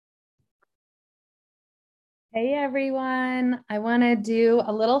Hey everyone, I want to do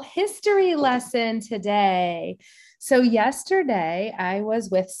a little history lesson today. So, yesterday I was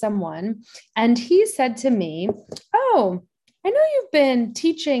with someone and he said to me, "Oh, I know you've been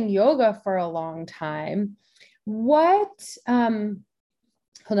teaching yoga for a long time. What, hold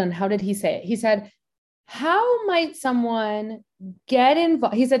on, how did he say it? He said, how might someone get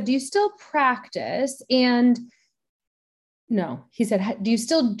involved?" He said, "Do you still practice?" And no, he said, "Do you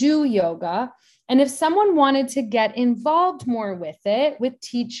still do yoga? And if someone wanted to get involved more with it, with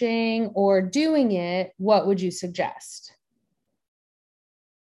teaching or doing it, what would you suggest?"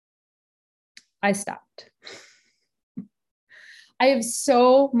 I stopped. I have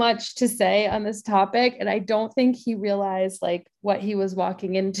so much to say on this topic, and I don't think he realized like what he was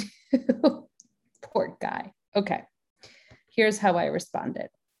walking into. Poor guy. Okay, here's how I responded.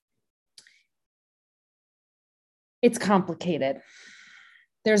 It's complicated.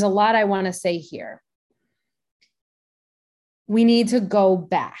 There's a lot I want to say here. We need to go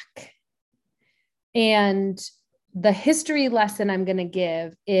back. And the history lesson I'm going to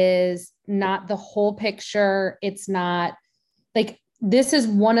give is not the whole picture. It's not like this is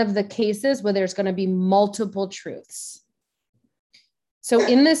one of the cases where there's going to be multiple truths. So,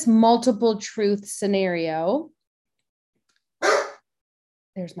 in this multiple truth scenario,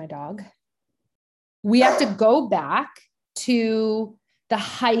 there's my dog. We have to go back to the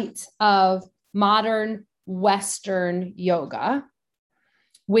height of modern Western yoga,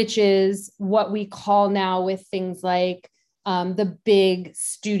 which is what we call now with things like the big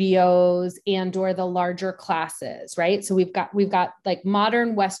studios and or the larger classes, right? So we've got like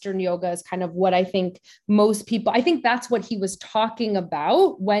modern Western yoga is kind of what I think most people, I think that's what he was talking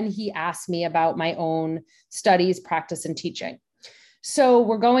about when he asked me about my own studies, practice, and teaching. So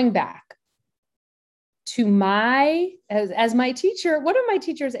we're going back to my, as my teacher, one of my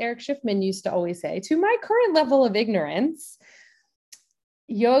teachers, Eric Schiffman, used to always say, to my current level of ignorance,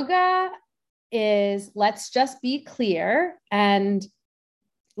 yoga is, let's just be clear and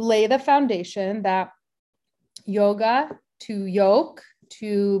lay the foundation that yoga, to yoke,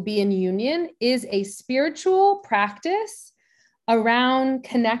 to be in union, is a spiritual practice around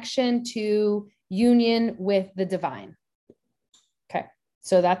connection to union with the divine. Okay.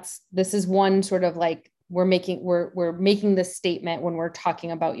 So this is one sort of like we're making this statement when we're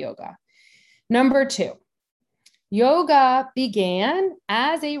talking about yoga. Number two, yoga began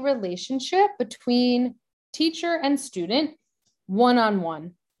as a relationship between teacher and student,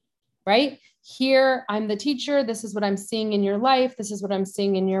 one-on-one, right? Here, I'm the teacher. This is what I'm seeing in your life. This is what I'm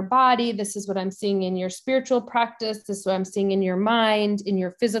seeing in your body. This is what I'm seeing in your spiritual practice. This is what I'm seeing in your mind, in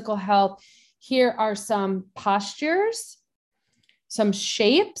your physical health. Here are some postures, some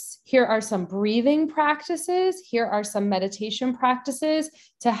shapes. Here are some breathing practices. Here are some meditation practices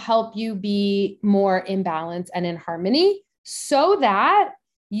to help you be more in balance and in harmony so that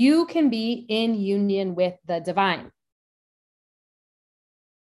you can be in union with the divine.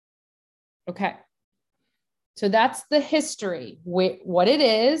 Okay. So that's the history, what it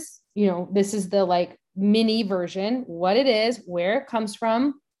is. This is the like mini version, what it is, where it comes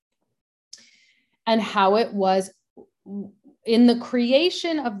from, and how it was in the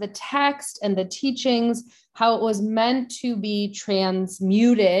creation of the text and the teachings, how it was meant to be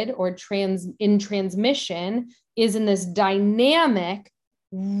transmuted or in transmission is in this dynamic,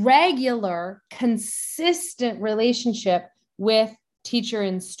 regular, consistent relationship with teacher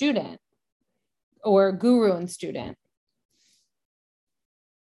and student or guru and student.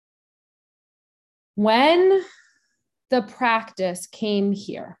 When the practice came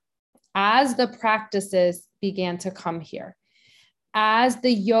here, as the practices began to come here, as the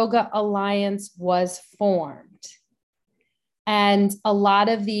Yoga Alliance was formed, and a lot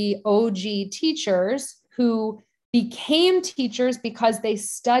of the OG teachers who became teachers because they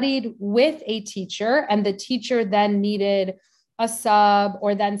studied with a teacher and the teacher then needed a sub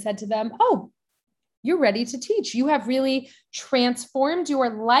or then said to them, "Oh, you're ready to teach. You have really transformed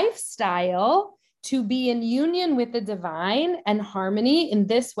your lifestyle to be in union with the divine and harmony in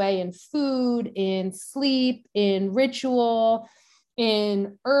this way, in food, in sleep, in ritual,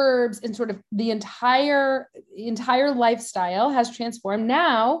 in herbs, and sort of the entire lifestyle has transformed.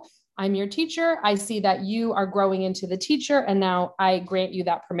 Now I'm your teacher. I see that you are growing into the teacher, and now I grant you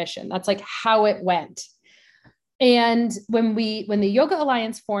that permission." That's like how it went. And when the Yoga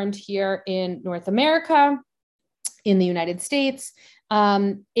Alliance formed here in North America, in the United States,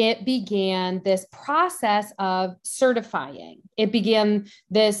 it began this process of certifying. It began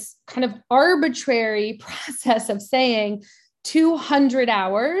this kind of arbitrary process of saying, 200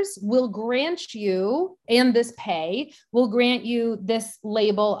 hours will grant you, and this pay will grant you this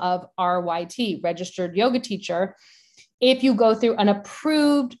label of RYT, registered yoga teacher, if you go through an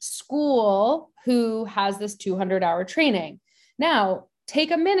approved school who has this 200-hour training. Now, take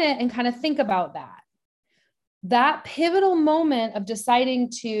a minute and kind of think about that. That pivotal moment of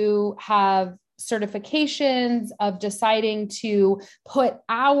deciding to have certifications, of deciding to put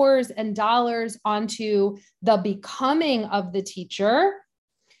hours and dollars onto the becoming of the teacher,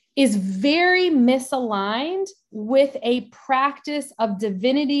 is very misaligned with a practice of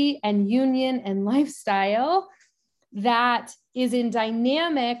divinity and union and lifestyle that is in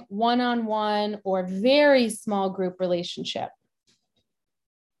dynamic one-on-one or very small group relationship.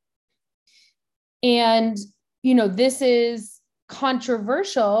 And, this is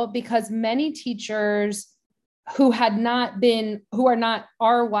controversial because many teachers who are not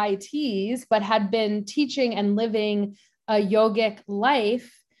RYTs, but had been teaching and living a yogic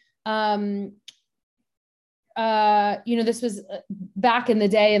life. This was back in the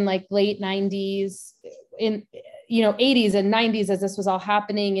day in like late 90s, in 80s and 90s, as this was all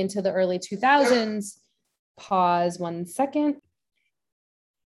happening into the early 2000s. Pause 1 second.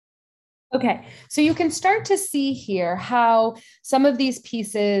 Okay, so you can start to see here how some of these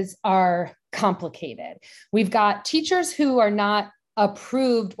pieces are complicated. We've got teachers who are not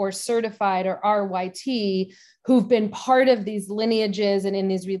approved or certified or RYT who've been part of these lineages and in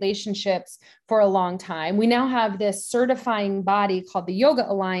these relationships for a long time. We now have this certifying body called the Yoga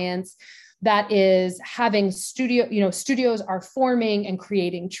Alliance that is having studios are forming and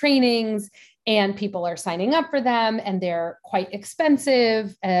creating trainings, and people are signing up for them, and they're quite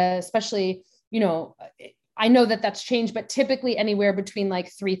expensive, especially, I know that that's changed, but typically anywhere between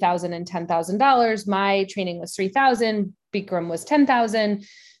like $3,000 and $10,000. My training was $3,000, Bikram was $10,000.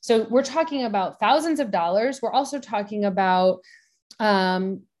 So we're talking about thousands of dollars. We're also talking about,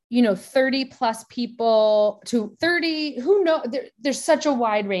 30 plus people to 30, there's such a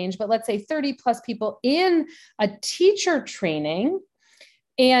wide range, but let's say 30 plus people in a teacher training.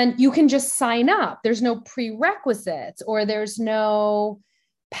 And you can just sign up. There's no prerequisites, or there's no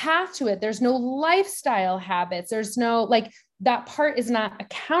path to it. There's no lifestyle habits. There's no, that part is not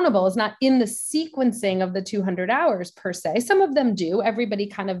accountable. It's not in the sequencing of the 200 hours per se. Some of them do. Everybody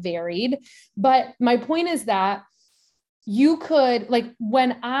kind of varied. But my point is that you could,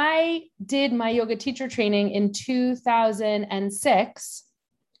 when I did my yoga teacher training in 2006,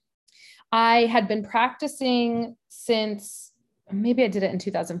 I had been practicing since, maybe I did it in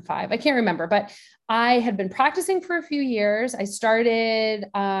 2005. I can't remember, but I had been practicing for a few years. I started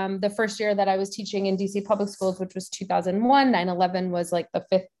the first year that I was teaching in DC public schools, which was 2001. 9/11 was like the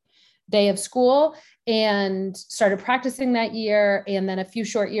 5th day of school, and started practicing that year. And then a few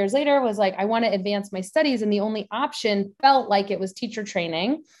short years later was like, I want to advance my studies. And the only option felt like it was teacher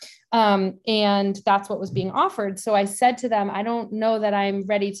training. And that's what was being offered. So I said to them, I don't know that I'm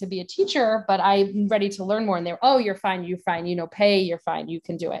ready to be a teacher, but I'm ready to learn more. And they were, oh, you're fine. You're fine. Pay, you're fine. You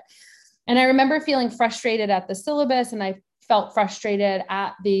can do it. And I remember feeling frustrated at the syllabus, and I felt frustrated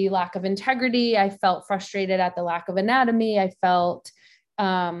at the lack of integrity. I felt frustrated at the lack of anatomy. I felt,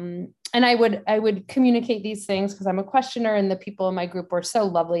 and I would communicate these things because I'm a questioner, and the people in my group were so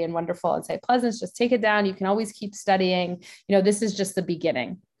lovely and wonderful, and say, Pleasance, just take it down. You can always keep studying. This is just the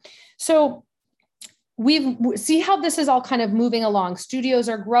beginning. So we see how this is all kind of moving along. Studios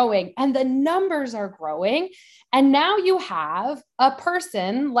are growing and the numbers are growing. And now you have a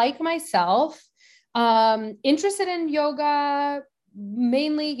person like myself, interested in yoga,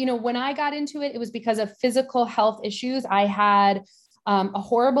 mainly, when I got into it, it was because of physical health issues. I had a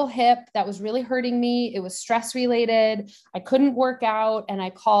horrible hip that was really hurting me. It was stress related. I couldn't work out, and I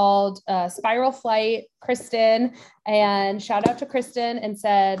called Spiral Flight, Kristen, and shout out to Kristen, and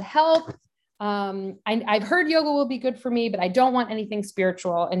said, help. I've heard yoga will be good for me, but I don't want anything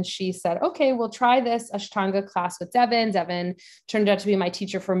spiritual. And she said, okay, we'll try this Ashtanga class with Devin. Devin turned out to be my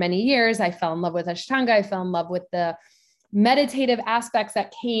teacher for many years. I fell in love with Ashtanga. I fell in love with the meditative aspects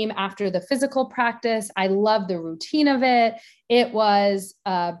that came after the physical practice. I love the routine of it. It was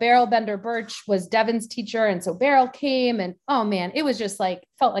Beryl Bender Birch was Devin's teacher. And so Beryl came, and oh man, it was just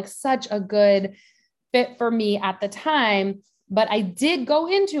felt like such a good fit for me at the time. But I did go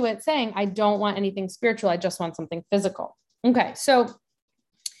into it saying, I don't want anything spiritual. I just want something physical. Okay. So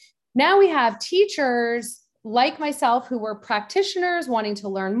now we have teachers like myself who were practitioners wanting to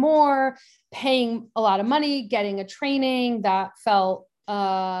learn more, paying a lot of money, getting a training that felt,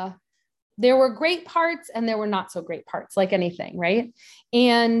 there were great parts and there were not so great parts, like anything. Right.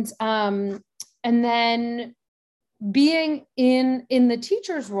 And then being in the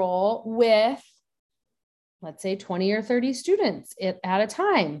teacher's role with let's say 20 or 30 students at a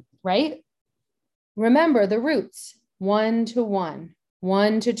time, right? Remember the roots, 1 to 1,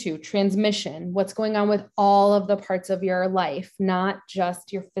 1 to 2, transmission, what's going on with all of the parts of your life, not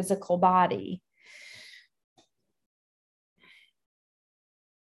just your physical body.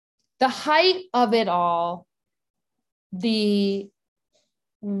 The height of it all, the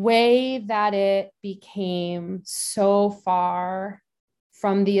way that it became so far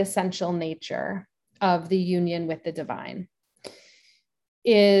from the essential nature of the union with the divine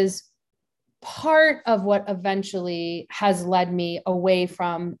is part of what eventually has led me away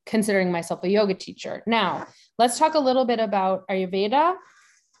from considering myself a yoga teacher. Now, let's talk a little bit about Ayurveda.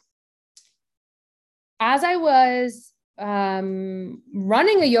 As I was running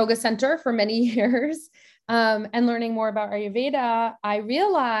a yoga center for many years and learning more about Ayurveda, I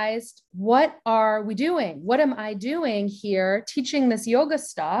realized, what are we doing? What am I doing here teaching this yoga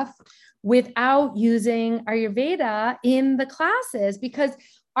stuff without using Ayurveda in the classes? Because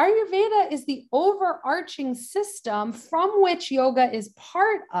Ayurveda is the overarching system from which yoga is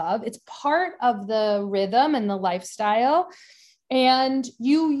part of. It's part of the rhythm and the lifestyle. And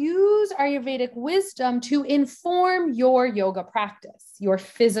you use Ayurvedic wisdom to inform your yoga practice, your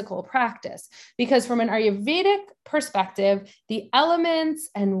physical practice. Because from an Ayurvedic perspective, the elements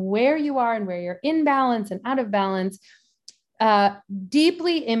and where you are and where you're in balance and out of balance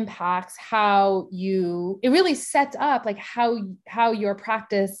deeply impacts how it really sets up like how your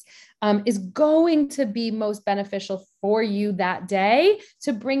practice is going to be most beneficial for you that day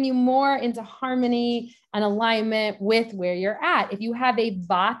to bring you more into harmony and alignment with where you're at. If you have a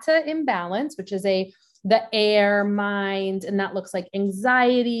Vata imbalance, which is the air, mind, and that looks like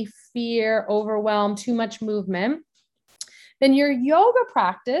anxiety, fear, overwhelm, too much movement, then your yoga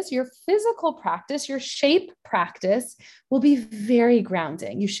practice, your physical practice, your shape practice will be very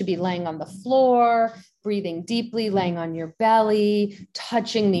grounding. You should be laying on the floor, breathing deeply, laying on your belly,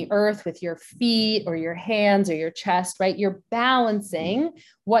 touching the earth with your feet or your hands or your chest, right? You're balancing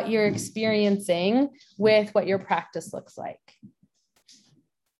what you're experiencing with what your practice looks like.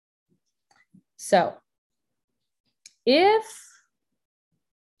 So if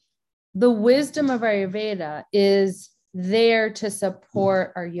the wisdom of Ayurveda is there to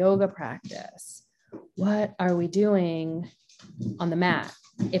support our yoga practice, what are we doing on the mat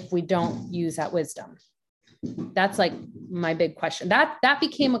if we don't use that wisdom? That's like my big question. That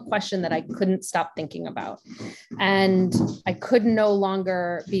became a question that I couldn't stop thinking about. And I could no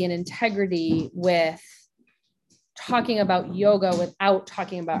longer be in integrity with talking about yoga without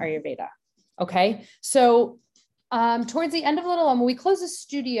talking about Ayurveda. Okay. So towards the end of Little when we closed the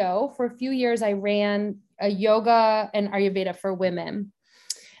studio for a few years, I ran a yoga and Ayurveda for women.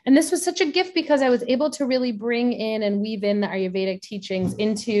 And this was such a gift because I was able to really bring in and weave in the Ayurvedic teachings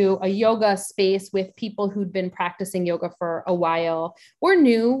into a yoga space with people who'd been practicing yoga for a while or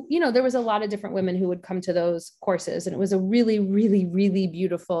knew, there was a lot of different women who would come to those courses. And it was a really, really, really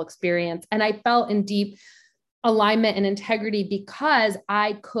beautiful experience. And I felt in deep alignment and integrity because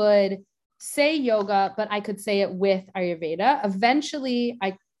I could say yoga, but I could say it with Ayurveda. Eventually,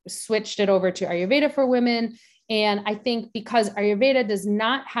 I switched it over to Ayurveda for women. And I think because Ayurveda does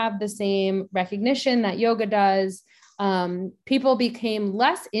not have the same recognition that yoga does, people became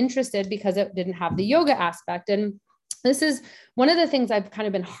less interested because it didn't have the yoga aspect. And this is one of the things I've kind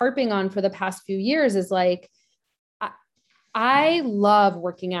of been harping on for the past few years is like, I love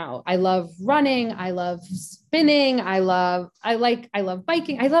working out. I love running. I love spinning. I love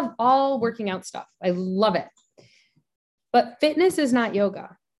biking. I love all working out stuff. I love it. But fitness is not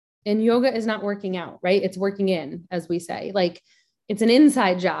yoga. And yoga is not working out, right? It's working in, as we say, like it's an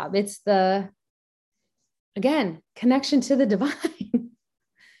inside job. It's again, connection to the divine.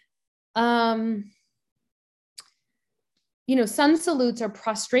 Sun salutes are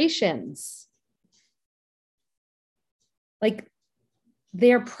prostrations. Like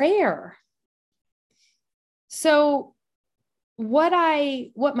their prayer. So what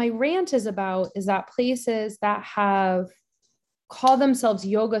my rant is about is that places that call themselves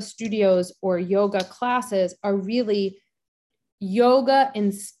yoga studios or yoga classes are really yoga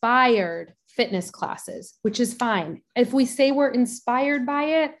inspired fitness classes, which is fine. If we say we're inspired by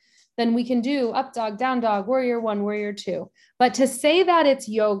it, then we can do up dog, down dog, warrior 1, warrior 2. But to say that it's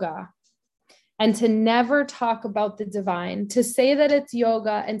yoga and to never talk about the divine, to say that it's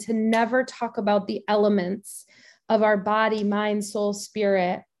yoga and to never talk about the elements of our body, mind, soul,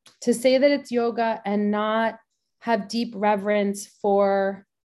 spirit, to say that it's yoga and not have deep reverence for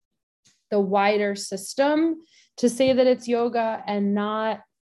the wider system, to say that it's yoga and not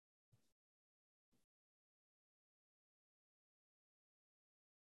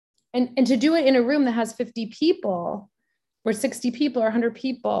and to do it in a room that has 50 people or 60 people or 100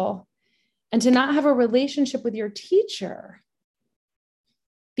 people, and to not have a relationship with your teacher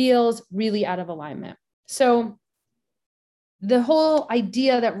feels really out of alignment. So the whole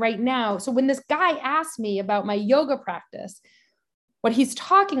idea that right now, so when this guy asked me about my yoga practice, what he's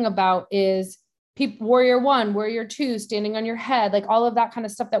talking about is warrior one, warrior two, standing on your head, like all of that kind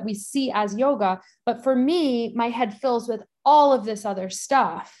of stuff that we see as yoga. But for me, my head fills with all of this other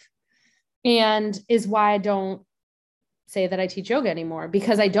stuff, and is why I don't say that I teach yoga anymore,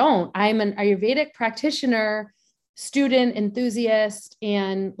 because I don't. I'm an Ayurvedic practitioner, student, enthusiast,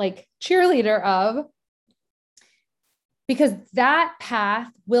 and like cheerleader of, because that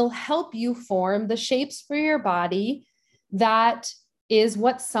path will help you form the shapes for your body. That is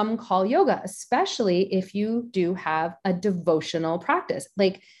what some call yoga, especially if you do have a devotional practice.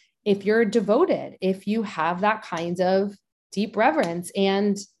 Like if you're devoted, if you have that kind of deep reverence,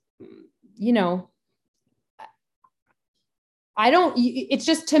 and, you know, it's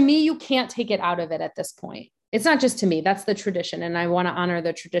just, to me, you can't take it out of it at this point. It's not just to me, that's the tradition. And I want to honor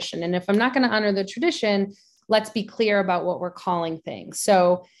the tradition. And if I'm not going to honor the tradition, let's be clear about what we're calling things.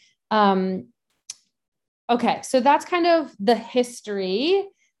 So, okay. So that's kind of the history,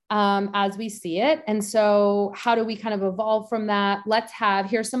 as we see it. And so how do we kind of evolve from that?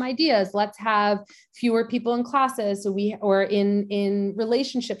 Here's some ideas. Let's have fewer people in classes. Or in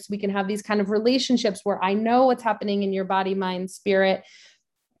relationships, we can have these kind of relationships where I know what's happening in your body, mind, spirit.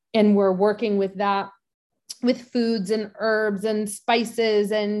 And we're working with that, with foods and herbs and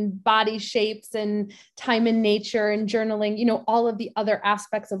spices and body shapes and time in nature and journaling. All of the other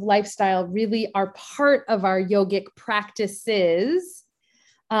aspects of lifestyle really are part of our yogic practices.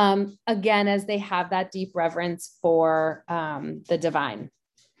 Again, as they have that deep reverence for the divine.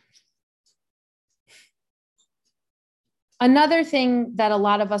 Another thing that a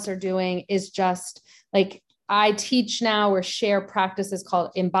lot of us are doing is just like, I teach now or share practices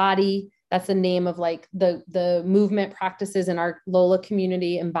called Embody. That's the name of like the movement practices in our Lola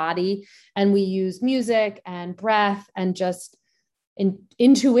community, Embody. And we use music and breath and just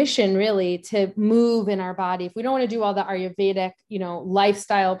intuition really to move in our body. If we don't want to do all the Ayurvedic,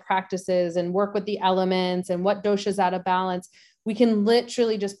 lifestyle practices and work with the elements and what dosha's out of balance, we can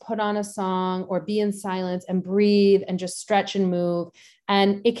literally just put on a song or be in silence and breathe and just stretch and move.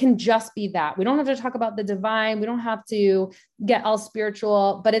 And it can just be that. We don't have to talk about the divine. We don't have to get all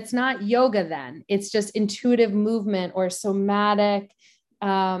spiritual, but it's not yoga then. It's just intuitive movement or somatic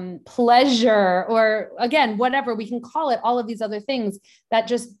pleasure, or again, whatever we can call it, all of these other things that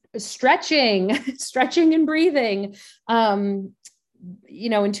just stretching and breathing,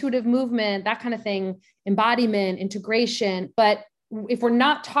 intuitive movement, that kind of thing, embodiment, integration. But if we're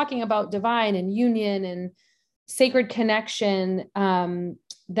not talking about divine and union and sacred connection, then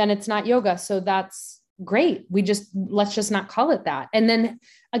it's not yoga. So that's great. Let's just not call it that. And then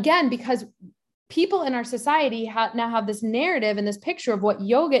again, because people in our society now have this narrative and this picture of what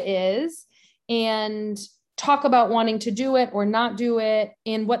yoga is, and talk about wanting to do it or not do it.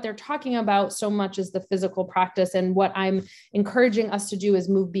 And what they're talking about so much is the physical practice. And what I'm encouraging us to do is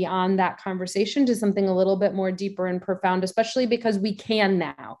move beyond that conversation to something a little bit more deeper and profound, especially because we can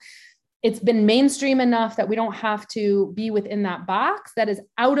now. It's been mainstream enough that we don't have to be within that box that is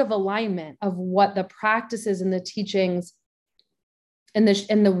out of alignment of what the practices and the teachings and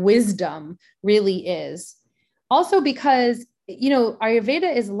the wisdom really is. Also because,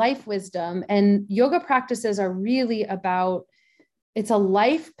 Ayurveda is life wisdom, and yoga practices are really about, it's a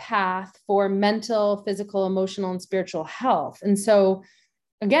life path for mental, physical, emotional, and spiritual health. And so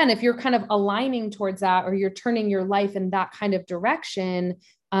again, if you're kind of aligning towards that, or you're turning your life in that kind of direction,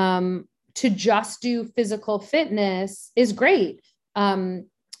 to just do physical fitness is great.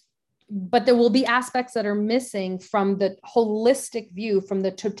 But there will be aspects that are missing from the holistic view, from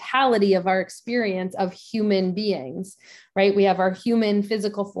the totality of our experience of human beings, right? We have our human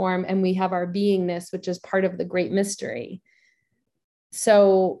physical form and we have our beingness, which is part of the great mystery.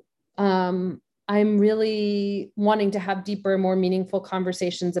 So I'm really wanting to have deeper, more meaningful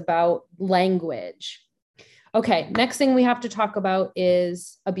conversations about language. Okay, next thing we have to talk about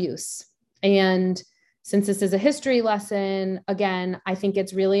is abuse. And since this is a history lesson, again, I think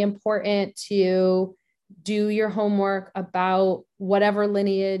it's really important to do your homework about whatever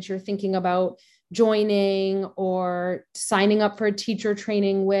lineage you're thinking about joining or signing up for a teacher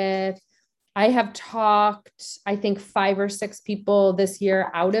training with. I have talked, I think 5 or 6 people this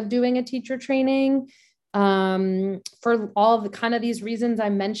year out of doing a teacher training, for all of the kind of these reasons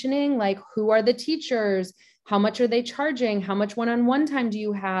I'm mentioning, like who are the teachers? How much are they charging? How much one-on-one time do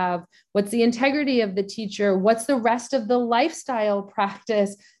you have? What's the integrity of the teacher? What's the rest of the lifestyle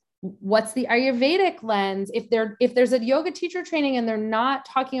practice? what's the Ayurvedic lens? If there's a yoga teacher training and they're not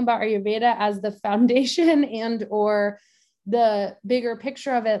talking about Ayurveda as the foundation and or the bigger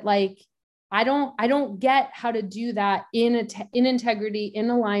picture of it, like I don't get how to do that in integrity, in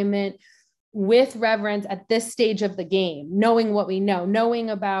alignment, with reverence at this stage of the game, knowing what we know, knowing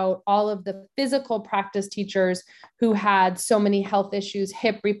about all of the physical practice teachers who had so many health issues,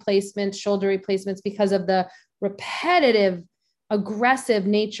 hip replacements, shoulder replacements, because of the repetitive, aggressive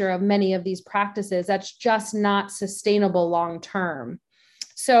nature of many of these practices. That's just not sustainable long term.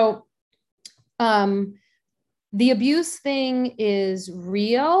 So the abuse thing is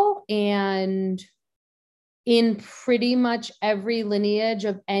real, and in pretty much every lineage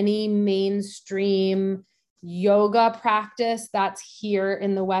of any mainstream yoga practice that's here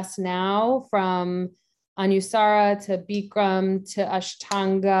in the West now, from Anusara to Bikram to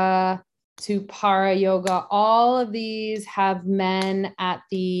Ashtanga to Para Yoga, all of these have men at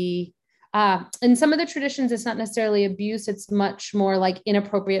the in some of the traditions, it's not necessarily abuse. It's much more like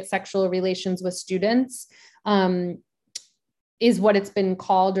inappropriate sexual relations with students, is what it's been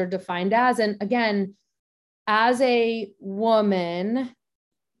called or defined as. And again, as a woman,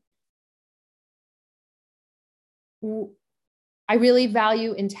 I really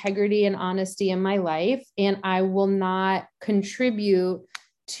value integrity and honesty in my life, and I will not contribute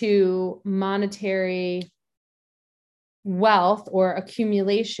to monetary wealth or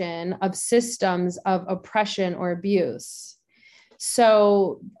accumulation of systems of oppression or abuse.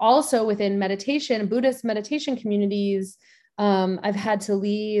 So also within meditation, Buddhist meditation communities, I've had to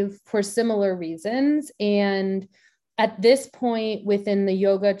leave for similar reasons. And at this point within the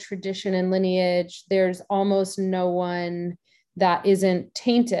yoga tradition and lineage, there's almost no one that isn't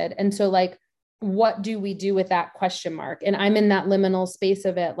tainted. And so like, what do we do with that question mark? And I'm in that liminal space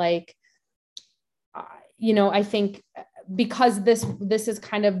of it. Like, I think because this has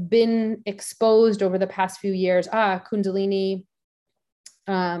kind of been exposed over the past few years, Kundalini,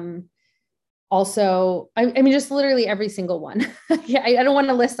 also, I mean, just literally every single one. Yeah, I don't want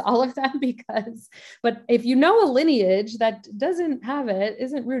to list all of them but if you know a lineage that doesn't have it,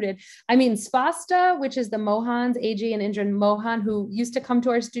 isn't rooted. I mean, Svasta, which is the Mohans, AJ and Indran Mohan, who used to come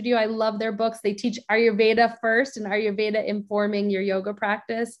to our studio. I love their books. They teach Ayurveda first, and Ayurveda informing your yoga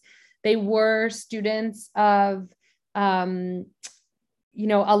practice. They were students of, they're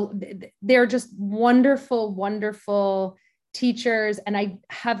just wonderful, wonderful teachers. And I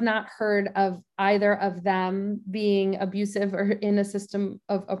have not heard of either of them being abusive or in a system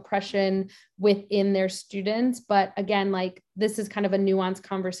of oppression within their students. But again, like this is kind of a nuanced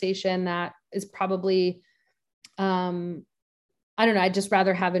conversation that is probably, I don't know, I'd just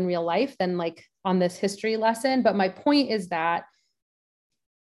rather have in real life than like on this history lesson. But my point is that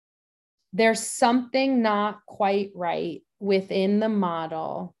there's something not quite right within the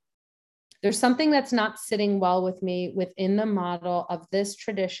model. There's something that's not sitting well with me within the model of this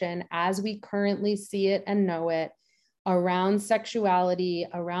tradition as we currently see it and know it, around sexuality,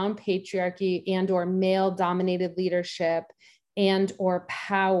 around patriarchy and or male dominated leadership and or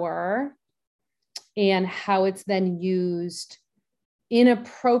power, and how it's then used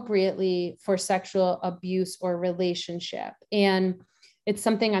inappropriately for sexual abuse or relationship. And it's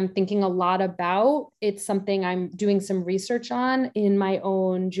something I'm thinking a lot about. It's something I'm doing some research on in my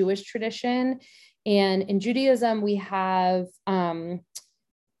own Jewish tradition. And in Judaism, we have, in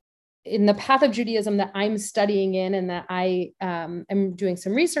the path of Judaism that I'm studying in and that I am doing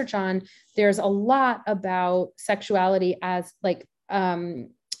some research on, there's a lot about sexuality as like,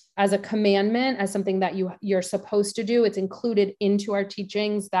 as a commandment, as something that you're supposed to do. It's included into our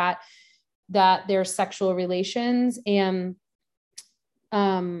teachings that there's sexual relations. And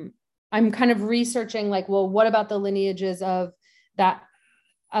I'm kind of researching like, well, what about the lineages of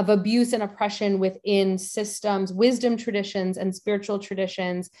abuse and oppression within systems, wisdom traditions and spiritual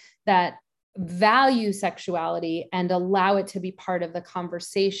traditions that value sexuality and allow it to be part of the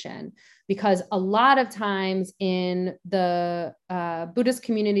conversation? Because a lot of times in the Buddhist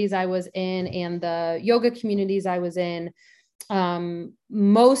communities I was in and the yoga communities I was in,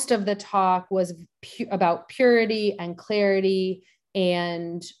 most of the talk was about purity and clarity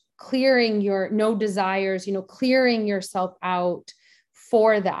and clearing your no desires, clearing yourself out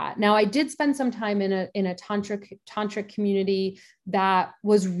for that. Now, I did spend some time in a tantric community that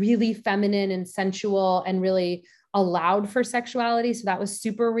was really feminine and sensual and really allowed for sexuality. So that was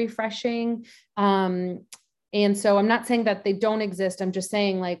super refreshing. And so I'm not saying that they don't exist. I'm just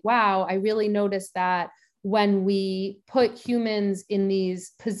saying like, wow, I really noticed that when we put humans in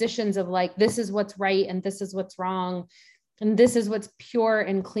these positions of like, this is what's right and this is what's wrong, and this is what's pure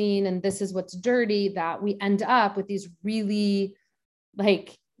and clean, and this is what's dirty, that we end up with these really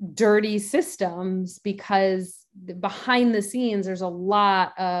like dirty systems, because behind the scenes, there's a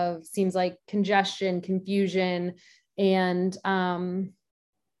lot of, seems like, congestion, confusion, and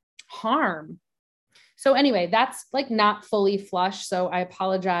harm. So anyway, that's like not fully flush. So I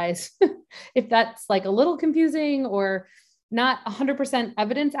apologize if that's like a little confusing or not 100%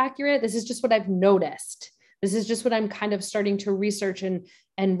 evidence accurate. This is just what I've noticed. This is just what I'm kind of starting to research and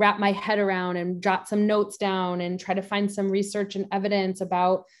wrap my head around and jot some notes down and try to find some research and evidence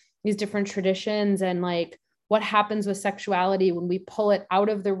about these different traditions and like what happens with sexuality when we pull it out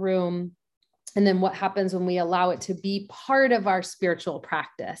of the room, and then what happens when we allow it to be part of our spiritual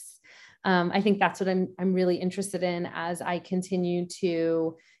practice. I think that's what I'm really interested in as I continue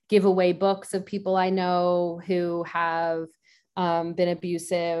to give away books of people I know who have been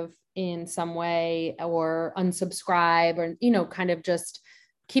abusive in some way, or unsubscribe, or, you know, kind of just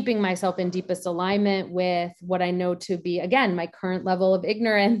keeping myself in deepest alignment with what I know to be, again, my current level of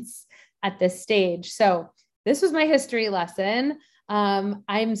ignorance at this stage. So this was my history lesson.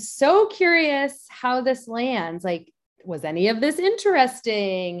 I'm so curious how this lands. Like, was any of this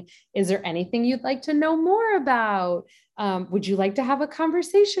interesting? Is there anything you'd like to know more about? Would you like to have a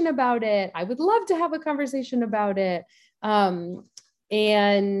conversation about it? I would love to have a conversation about it.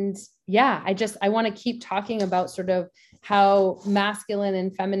 And yeah, I want to keep talking about sort of how masculine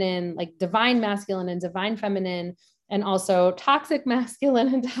and feminine, like divine masculine and divine feminine, and also toxic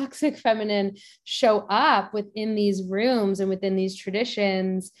masculine and toxic feminine show up within these rooms and within these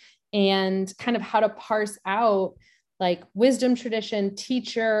traditions, and kind of how to parse out like wisdom tradition,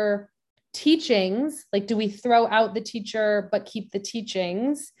 teacher, teachings. Like, do we throw out the teacher but keep the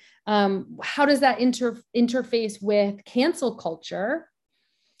teachings? How does that interface with cancel culture?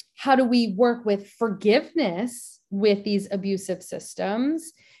 How do we work with forgiveness with these abusive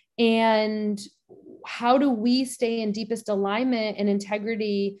systems? And how do we stay in deepest alignment and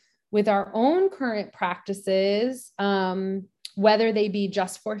integrity with our own current practices, whether they be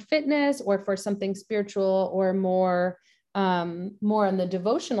just for fitness or for something spiritual or more on the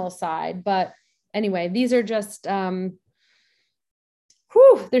devotional side? But anyway, these are just,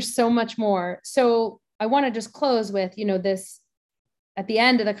 there's so much more. So I want to just close with, you know, this at the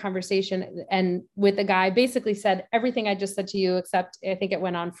end of the conversation, and with the guy basically said everything I just said to you, except I think it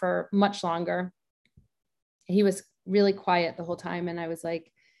went on for much longer. He was really quiet the whole time. And I was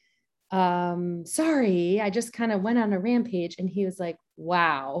like, sorry, I just kind of went on a rampage. And he was like,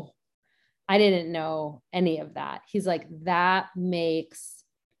 wow, I didn't know any of that. He's like, that makes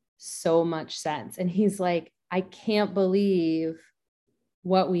so much sense. And he's like, I can't believe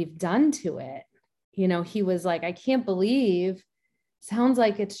what we've done to it. You know, he was like, I can't believe, sounds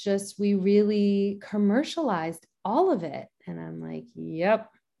like it's just, we really commercialized all of it. And I'm like, yep.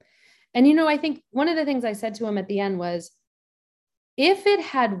 And, you know, I think one of the things I said to him at the end was, if it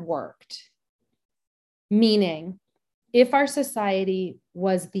had worked, meaning if our society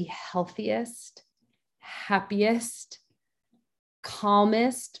was the healthiest, happiest,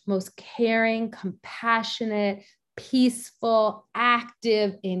 calmest, most caring, compassionate, peaceful,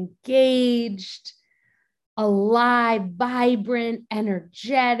 active, engaged, alive, vibrant,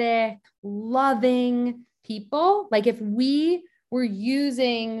 energetic, loving people, like if we were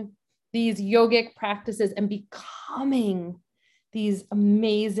using these yogic practices and becoming these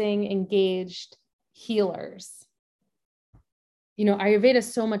amazing, engaged healers. You know, Ayurveda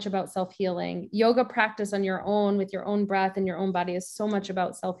is so much about self-healing. Yoga practice on your own with your own breath and your own body is so much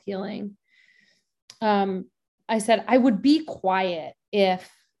about self-healing. I said, I would be quiet if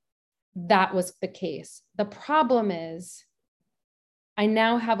that was the case. The problem is, I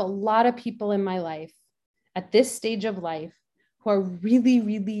now have a lot of people in my life at this stage of life who are really,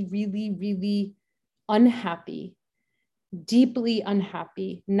 really, really, really unhappy, deeply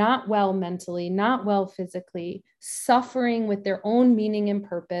unhappy, not well mentally, not well physically, suffering with their own meaning and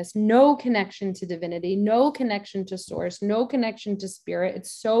purpose, no connection to divinity, no connection to source, no connection to spirit.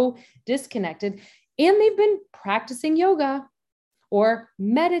 It's so disconnected. And they've been practicing yoga or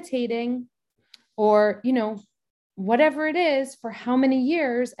meditating or, you know, whatever it is for how many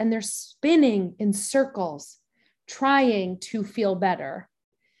years, and they're spinning in circles, trying to feel better.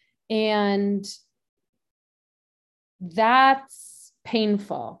 And that's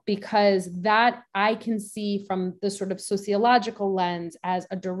painful, because that I can see from the sort of sociological lens as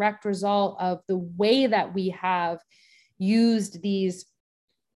a direct result of the way that we have used these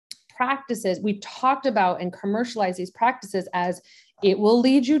practices. We talked about and commercialized these practices as it will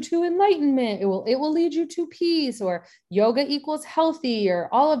lead you to enlightenment. It will lead you to peace, or yoga equals healthy, or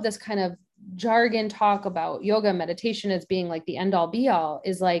all of this kind of jargon talk about yoga meditation as being like the end all be all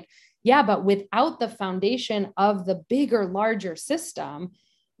is like, yeah, but without the foundation of the bigger, larger system,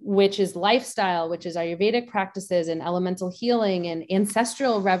 which is lifestyle, which is Ayurvedic practices and elemental healing and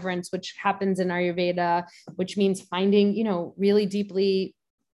ancestral reverence, which happens in Ayurveda, which means finding, really deeply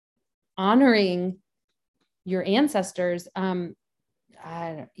honoring your ancestors. You're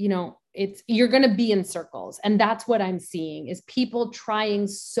going to be in circles. And that's what I'm seeing is people trying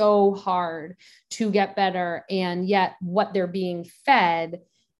so hard to get better. And yet what they're being fed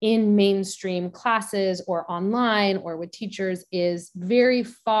in mainstream classes or online or with teachers is very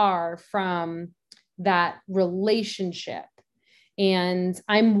far from that relationship. And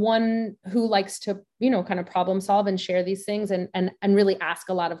I'm one who likes to, kind of problem solve and share these things and really ask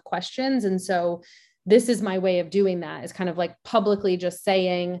a lot of questions. And so this is my way of doing that, is kind of like publicly just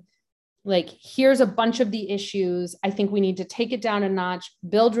saying, like, here's a bunch of the issues. I think we need to take it down a notch,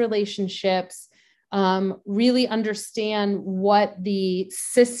 build relationships, really understand what the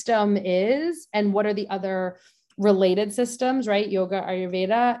system is and what are the other related systems, right? Yoga,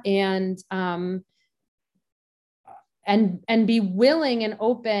 Ayurveda, and be willing and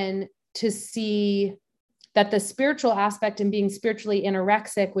open to see that the spiritual aspect and being spiritually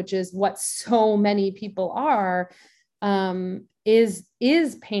anorexic, which is what so many people are, is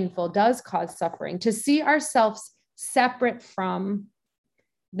painful, does cause suffering. To see ourselves separate from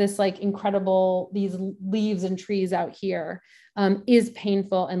this like incredible, these leaves and trees out here, is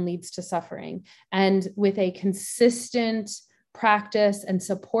painful and leads to suffering. And with a consistent practice and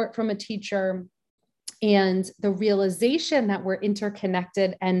support from a teacher, and the realization that we're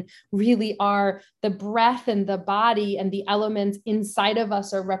interconnected and really are, the breath and the body and the elements inside of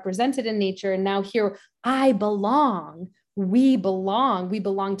us are represented in nature. And now here, I belong, we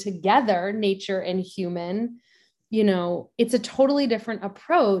belong together, nature and human. It's a totally different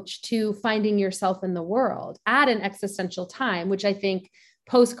approach to finding yourself in the world at an existential time, which I think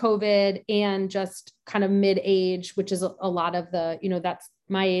post-COVID and just kind of mid-age, which is a lot of the, that's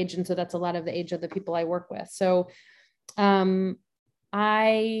my age. And so that's a lot of the age of the people I work with. So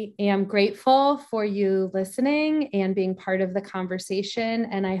I am grateful for you listening and being part of the conversation.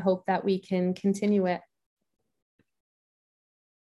 And I hope that we can continue it.